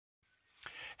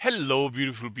Hello,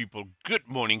 beautiful people. Good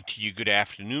morning to you, good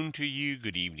afternoon to you,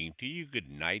 good evening to you, good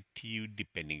night to you,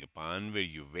 depending upon where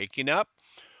you're waking up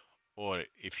or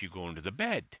if you're going to the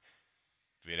bed.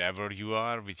 Wherever you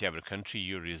are, whichever country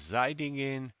you're residing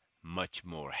in, much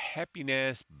more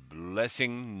happiness,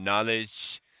 blessing,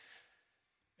 knowledge,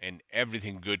 and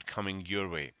everything good coming your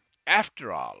way.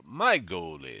 After all, my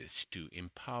goal is to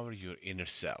empower your inner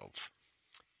self.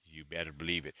 You better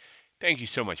believe it. Thank you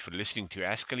so much for listening to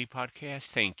Ask Ali Podcast.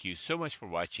 Thank you so much for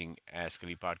watching Ask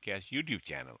Ali Podcast YouTube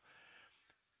channel.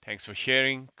 Thanks for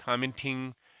sharing,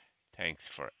 commenting. Thanks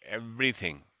for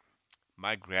everything.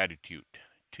 My gratitude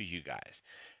to you guys.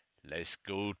 Let's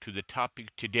go to the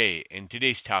topic today. And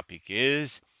today's topic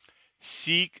is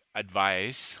seek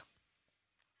advice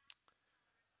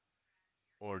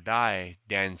or die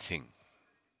dancing.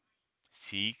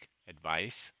 Seek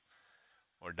advice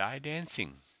or die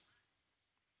dancing.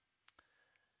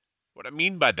 What I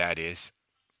mean by that is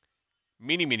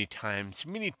many times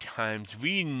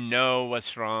we know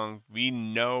what's wrong, we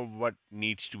know what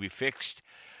needs to be fixed,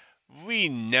 we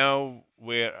know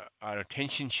where our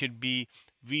attention should be,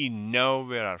 we know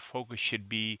where our focus should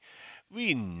be,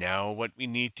 we know what we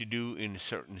need to do in a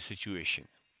certain situation.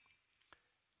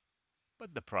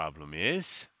 But the problem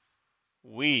is,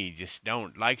 we just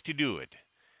don't like to do it.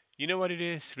 You know what it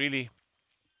is, really?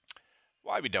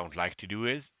 Why we don't like to do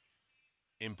it?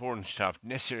 Important stuff,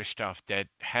 necessary stuff that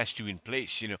has to be in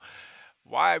place.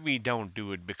 Why we don't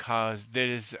do it? Because there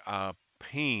is a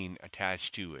pain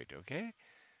attached to it. Okay,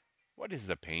 what is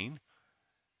the pain?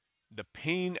 The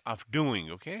pain of doing.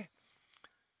 Okay,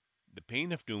 the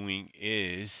pain of doing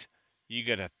is you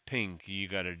gotta think, you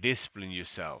gotta discipline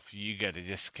yourself, you gotta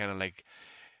just kind of like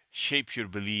shape your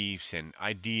beliefs and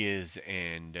ideas,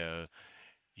 and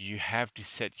you have to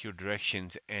set your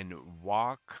directions and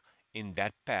walk in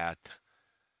that path,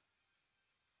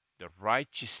 the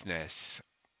righteousness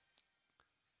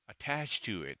attached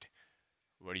to it,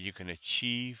 where you can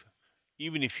achieve,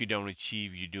 even if you don't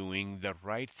achieve, you're doing the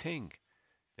right thing.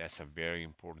 That's a very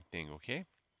important thing, okay?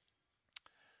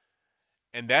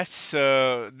 And that's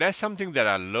something that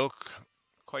I look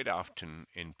quite often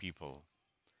in people,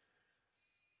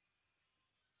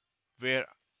 where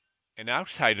an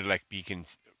outsider like me can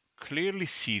clearly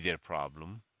see their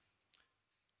problem,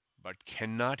 but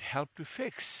cannot help to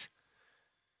fix,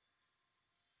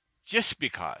 just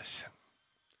because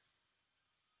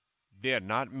they are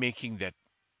not making that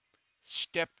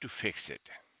step to fix it.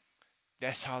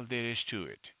 That's all there is to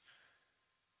it.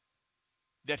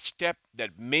 That step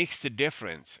that makes the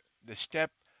difference, the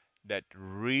step that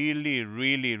really,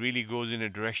 really, really goes in a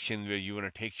direction where you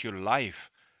want to take your life,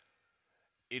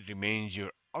 it remains your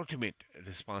ultimate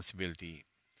responsibility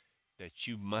that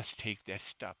you must take that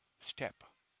step.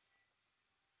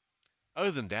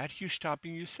 Other than that, you're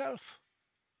stopping yourself.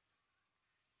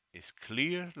 It's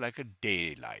clear like a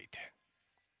daylight,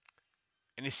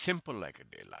 and it's simple like a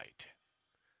daylight.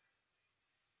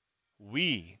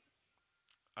 We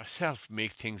ourselves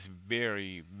make things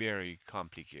very, very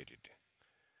complicated.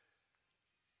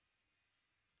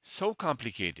 So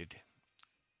complicated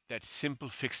that simple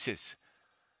fixes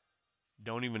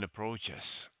don't even approach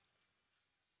us,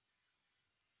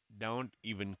 don't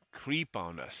even creep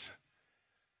on us,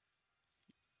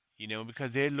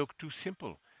 because they look too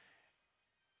simple.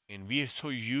 And we are so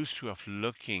used to of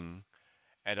looking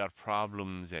at our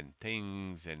problems and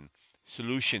things and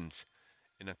solutions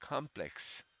in a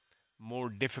complex, more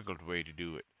difficult way to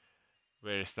do it,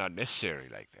 where it's not necessary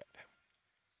like that.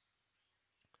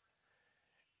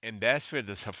 And that's where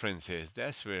the suffering is.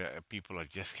 That's where people are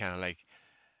just kind of like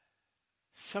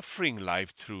suffering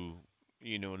life through,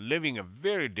 living a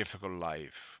very difficult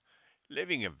life,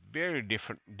 living a very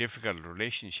difficult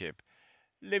relationship,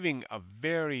 living a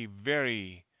very,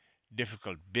 very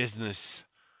difficult business,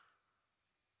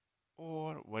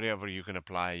 or whatever you can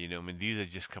apply. I mean, these are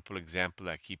just a couple examples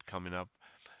that keep coming up,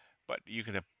 but you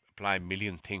can apply a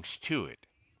million things to it.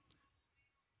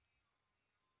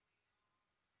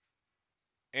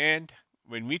 And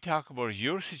when we talk about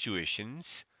your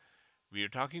situations, we are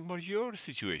talking about your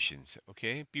situations,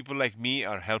 okay? People like me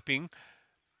are helping,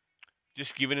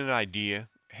 just giving an idea.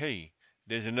 Hey,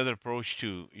 there's another approach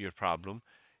to your problem.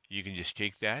 You can just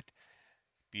take that,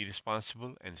 be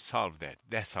responsible, and solve that.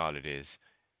 That's all it is.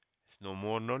 It's no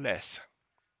more, no less.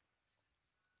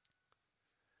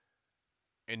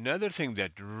 Another thing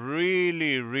that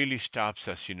really, really stops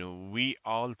us, we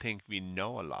all think we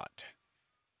know a lot.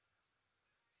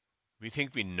 We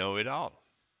think we know it all.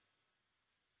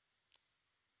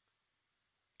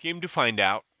 Came to find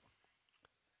out,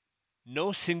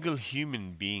 no single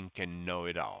human being can know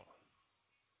it all.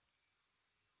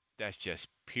 That's just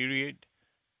period.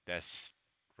 That's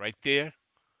right there.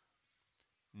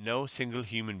 No single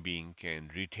human being can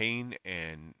retain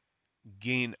and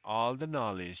gain all the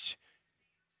knowledge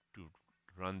to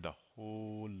run the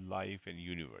whole life and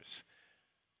universe.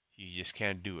 You just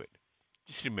can't do it.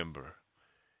 Just remember,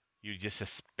 you're just a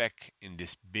speck in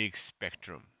this big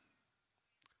spectrum.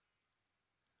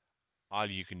 All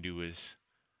you can do is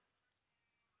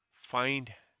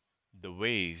find the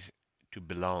ways to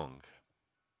belong.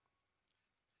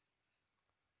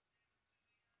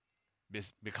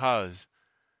 Because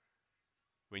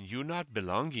when you're not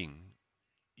belonging,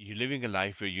 you're living a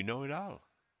life where you know it all,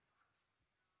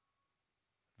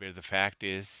 where the fact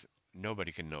is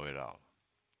nobody can know it all.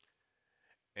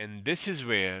 And this is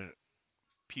where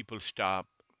people stop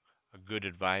a good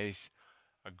advice,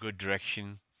 a good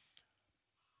direction,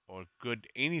 or good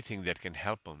anything that can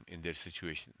help them in their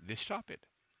situation. They stop it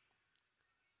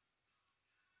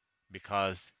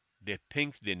because they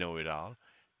think they know it all.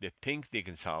 They think they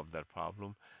can solve that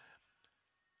problem.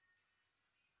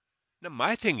 Now,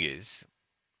 my thing is,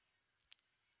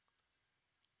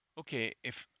 okay,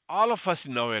 if all of us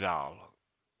know it all,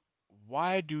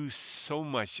 why do so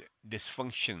much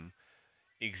dysfunction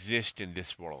exist in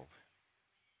this world?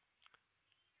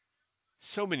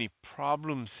 So many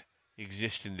problems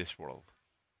exist in this world.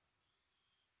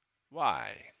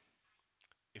 Why?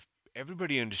 If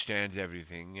everybody understands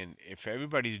everything and if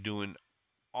everybody's doing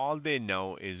all they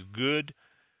know is good,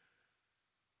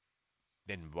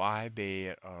 then why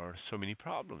there are so many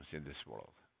problems in this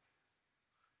world?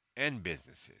 And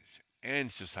businesses, and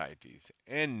societies,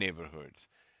 and neighborhoods,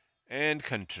 and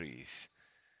countries,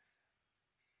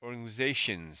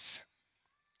 organizations,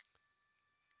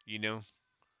 you know,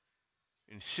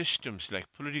 in systems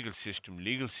like political system,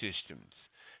 legal systems,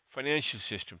 financial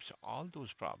systems, all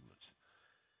those problems.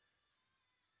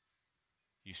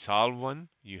 You solve one,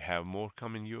 you have more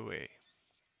coming your way.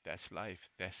 That's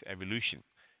life. That's evolution.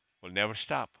 Will never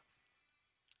stop.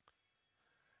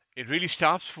 It really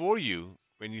stops for you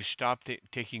when you stop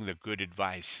taking the good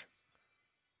advice.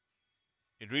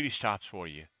 It really stops for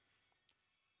you.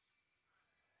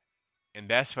 And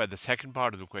that's why the second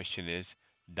part of the question is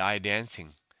die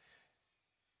dancing.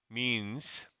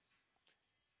 Means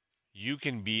you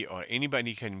can be, or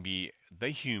anybody can be, the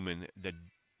human that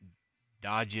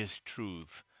dodges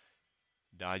truth,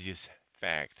 dodges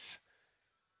facts,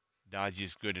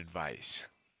 dodges good advice,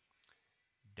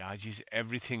 dodges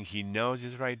everything he knows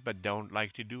is right but don't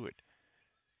like to do it.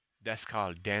 That's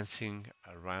called dancing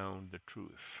around the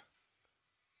truth,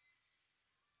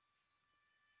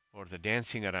 or the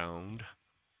dancing around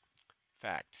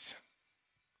facts.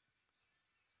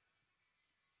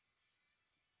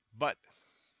 But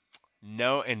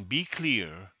know and be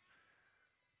clear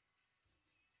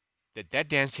that that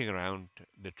dancing around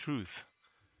the truth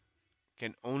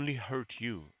can only hurt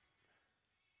you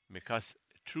because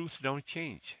truth don't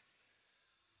change.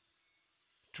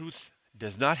 Truth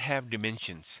does not have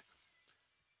dimensions.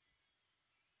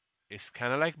 It's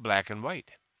kind of like black and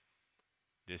white.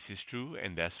 This is true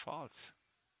and that's false.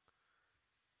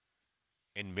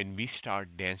 And when we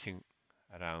start dancing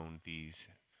around these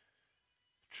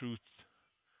truths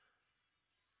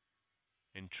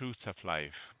and truths of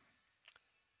life,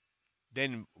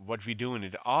 then what we doing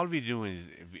is all we doing is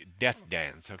death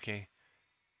dance, okay?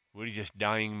 We're just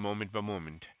dying moment by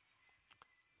moment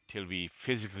till we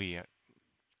physically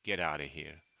get out of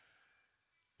here.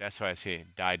 That's why I say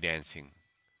die dancing.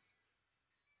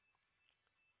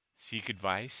 Seek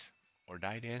advice or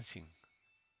die dancing.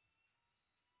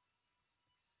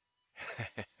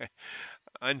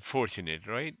 Unfortunate,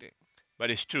 right? But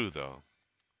it's true though.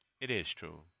 It is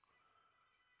true.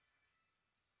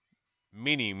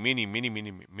 Many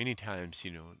times,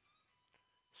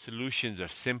 solutions are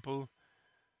simple,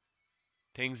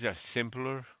 things are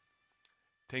simpler,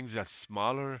 things are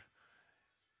smaller,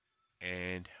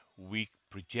 and we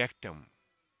project them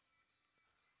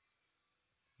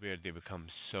where they become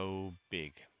so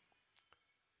big.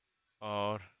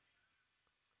 Or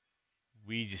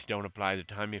we just don't apply the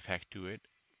time effect to it,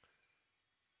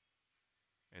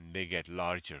 and they get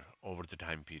larger over the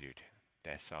time period.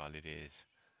 That's all it is.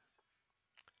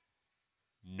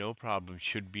 No problem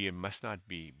should be and must not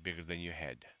be bigger than your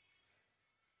head.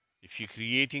 If you're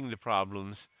creating the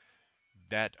problems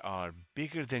that are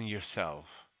bigger than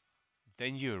yourself,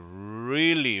 then you're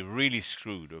really, really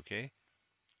screwed, okay?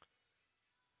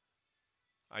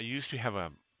 I used to have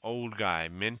a old guy,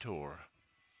 mentor.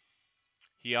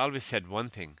 He always said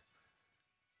one thing: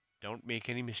 don't make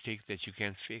any mistake that you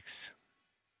can't fix.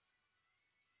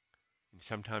 And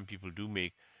sometimes people do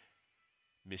make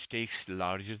mistakes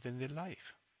larger than their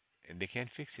life, and they can't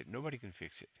fix it. Nobody can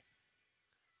fix it.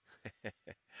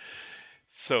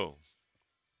 So,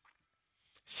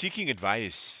 seeking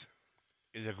advice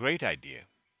is a great idea,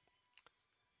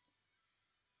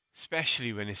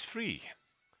 especially when it's free.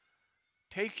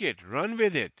 Take it, run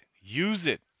with it, use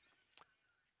it,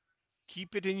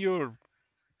 keep it in your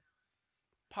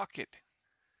pocket.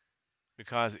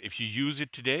 Because if you use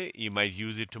it today, you might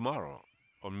use it tomorrow,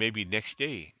 or maybe next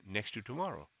day, next to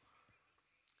tomorrow.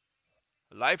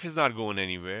 Life is not going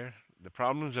anywhere. The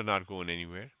problems are not going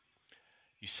anywhere.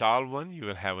 You solve one, you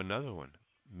will have another one,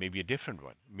 maybe a different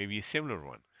one, maybe a similar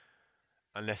one.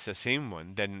 Unless the same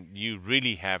one, then you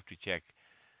really have to check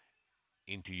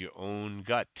into your own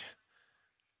gut.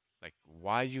 Like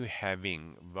why you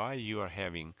are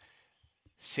having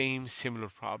same similar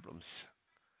problems.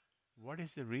 What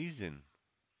is the reason?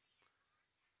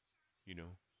 You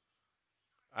know,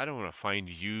 I don't want to find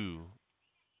you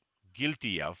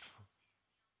guilty of.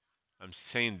 I'm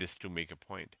saying this to make a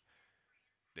point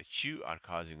that you are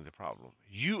causing the problem.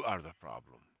 You are the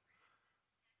problem.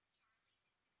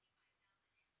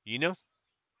 You know?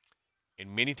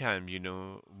 And many times,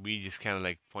 we just kind of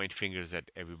like point fingers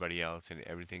at everybody else and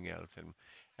everything else and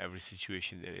every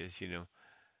situation there is,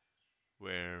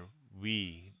 where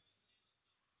we,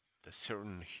 the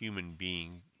certain human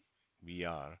being we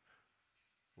are,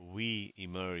 we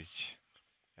emerge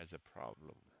as a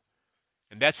problem.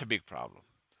 And that's a big problem.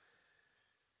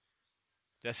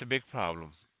 That's a big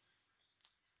problem.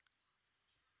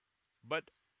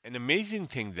 But an amazing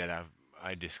thing that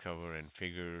I discovered and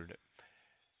figured,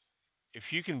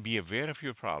 if you can be aware of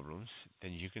your problems,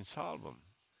 then you can solve them.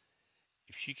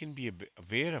 If you can be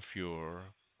aware of your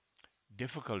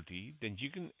difficulty, then you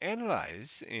can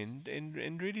analyze and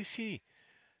really see.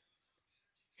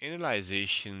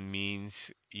 Analyzation means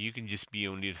you can just be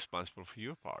only responsible for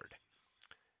your part.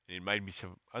 And it might be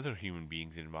some other human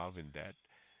beings involved in that,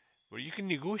 where you can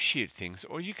negotiate things,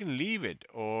 or you can leave it,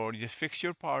 or just fix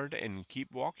your part and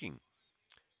keep walking.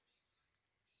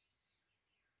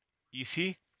 You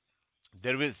see,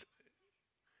 there is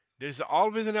there's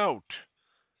always an out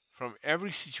from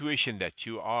every situation that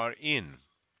you are in.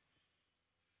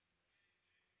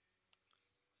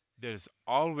 There's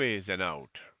always an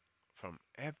out from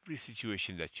every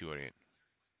situation that you are in.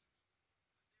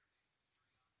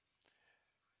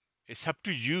 It's up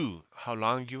to you how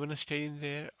long you want to stay in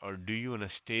there, or do you want to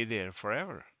stay there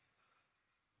forever?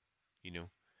 You know,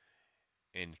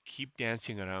 and keep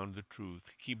dancing around the truth,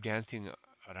 keep dancing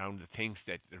around the things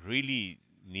that really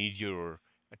need your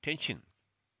attention,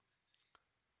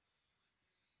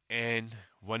 and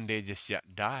one day just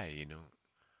die.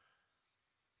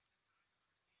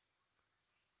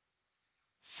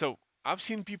 So I've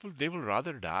seen people, they will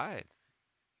rather die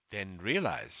than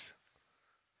realize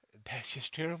that's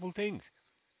just terrible things.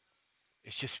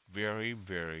 It's just very,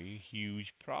 very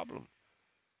huge problem.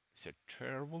 It's a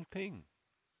terrible thing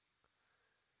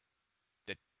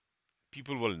that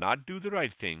people will not do the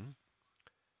right thing,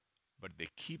 but they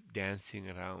keep dancing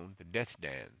around the death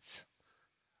dance,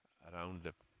 around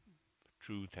the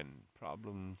truth and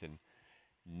problems, and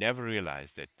never realize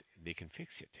that they can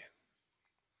fix it.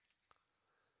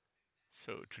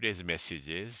 So today's message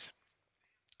is,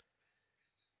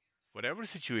 whatever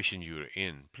situation you're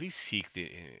in, please seek the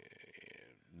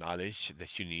knowledge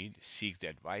that you need, seek the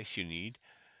advice you need.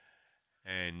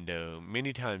 And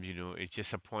many times, it's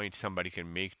just a point somebody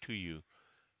can make to you,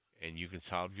 and you can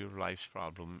solve your life's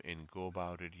problem and go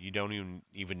about it. You don't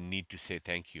even need to say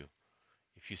thank you.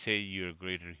 If you say, you're a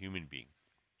greater human being.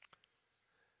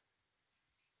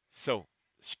 So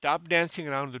stop dancing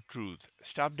around the truth.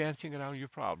 Stop dancing around your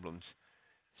problems.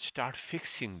 Start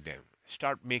fixing them.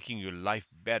 Start making your life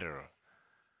better.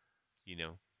 You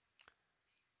know,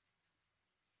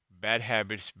 bad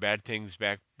habits, bad things,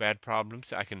 bad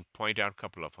problems. I can point out a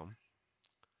couple of them.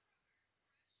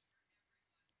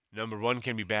 Number one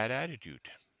can be bad attitude.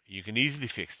 You can easily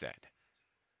fix that.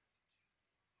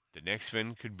 The next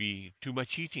one could be too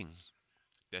much eating.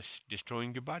 That's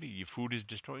destroying your body. Your food is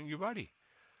destroying your body.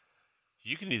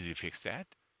 You can easily fix that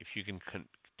if you can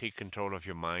take control of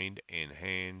your mind and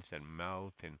hands and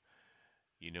mouth and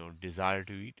desire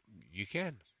to eat. You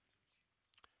can.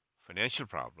 Financial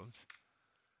problems,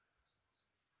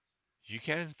 you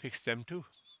can fix them too.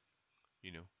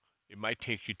 You know, it might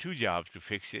take you two jobs to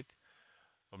fix it,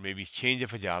 or maybe change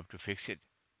of a job to fix it,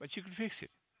 but you can fix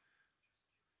it.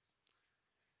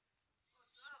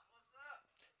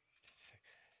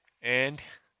 And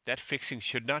that fixing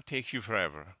should not take you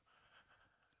forever.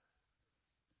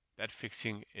 That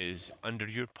fixing is under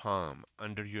your palm,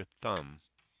 under your thumb,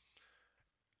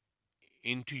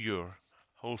 into your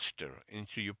holster,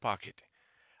 into your pocket.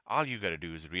 All you got to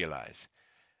do is realize.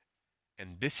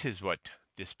 And this is what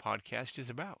this podcast is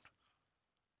about.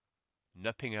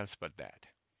 Nothing else but that.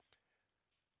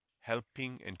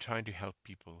 Helping and trying to help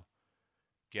people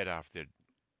get out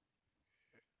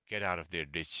of their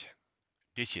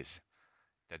ditches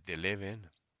that they live in,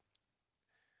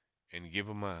 and give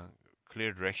them a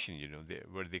clear direction,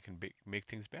 where they can make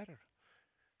things better.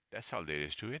 That's all there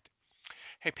is to it.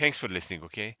 Hey, thanks for listening,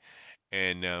 okay?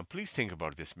 And please think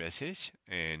about this message,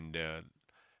 and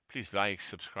please like,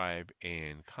 subscribe,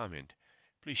 and comment.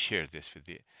 Please share this with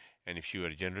you. And if you are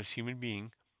a generous human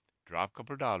being, drop a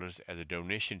couple of dollars as a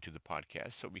donation to the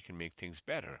podcast so we can make things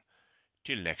better.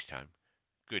 Till next time,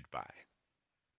 goodbye.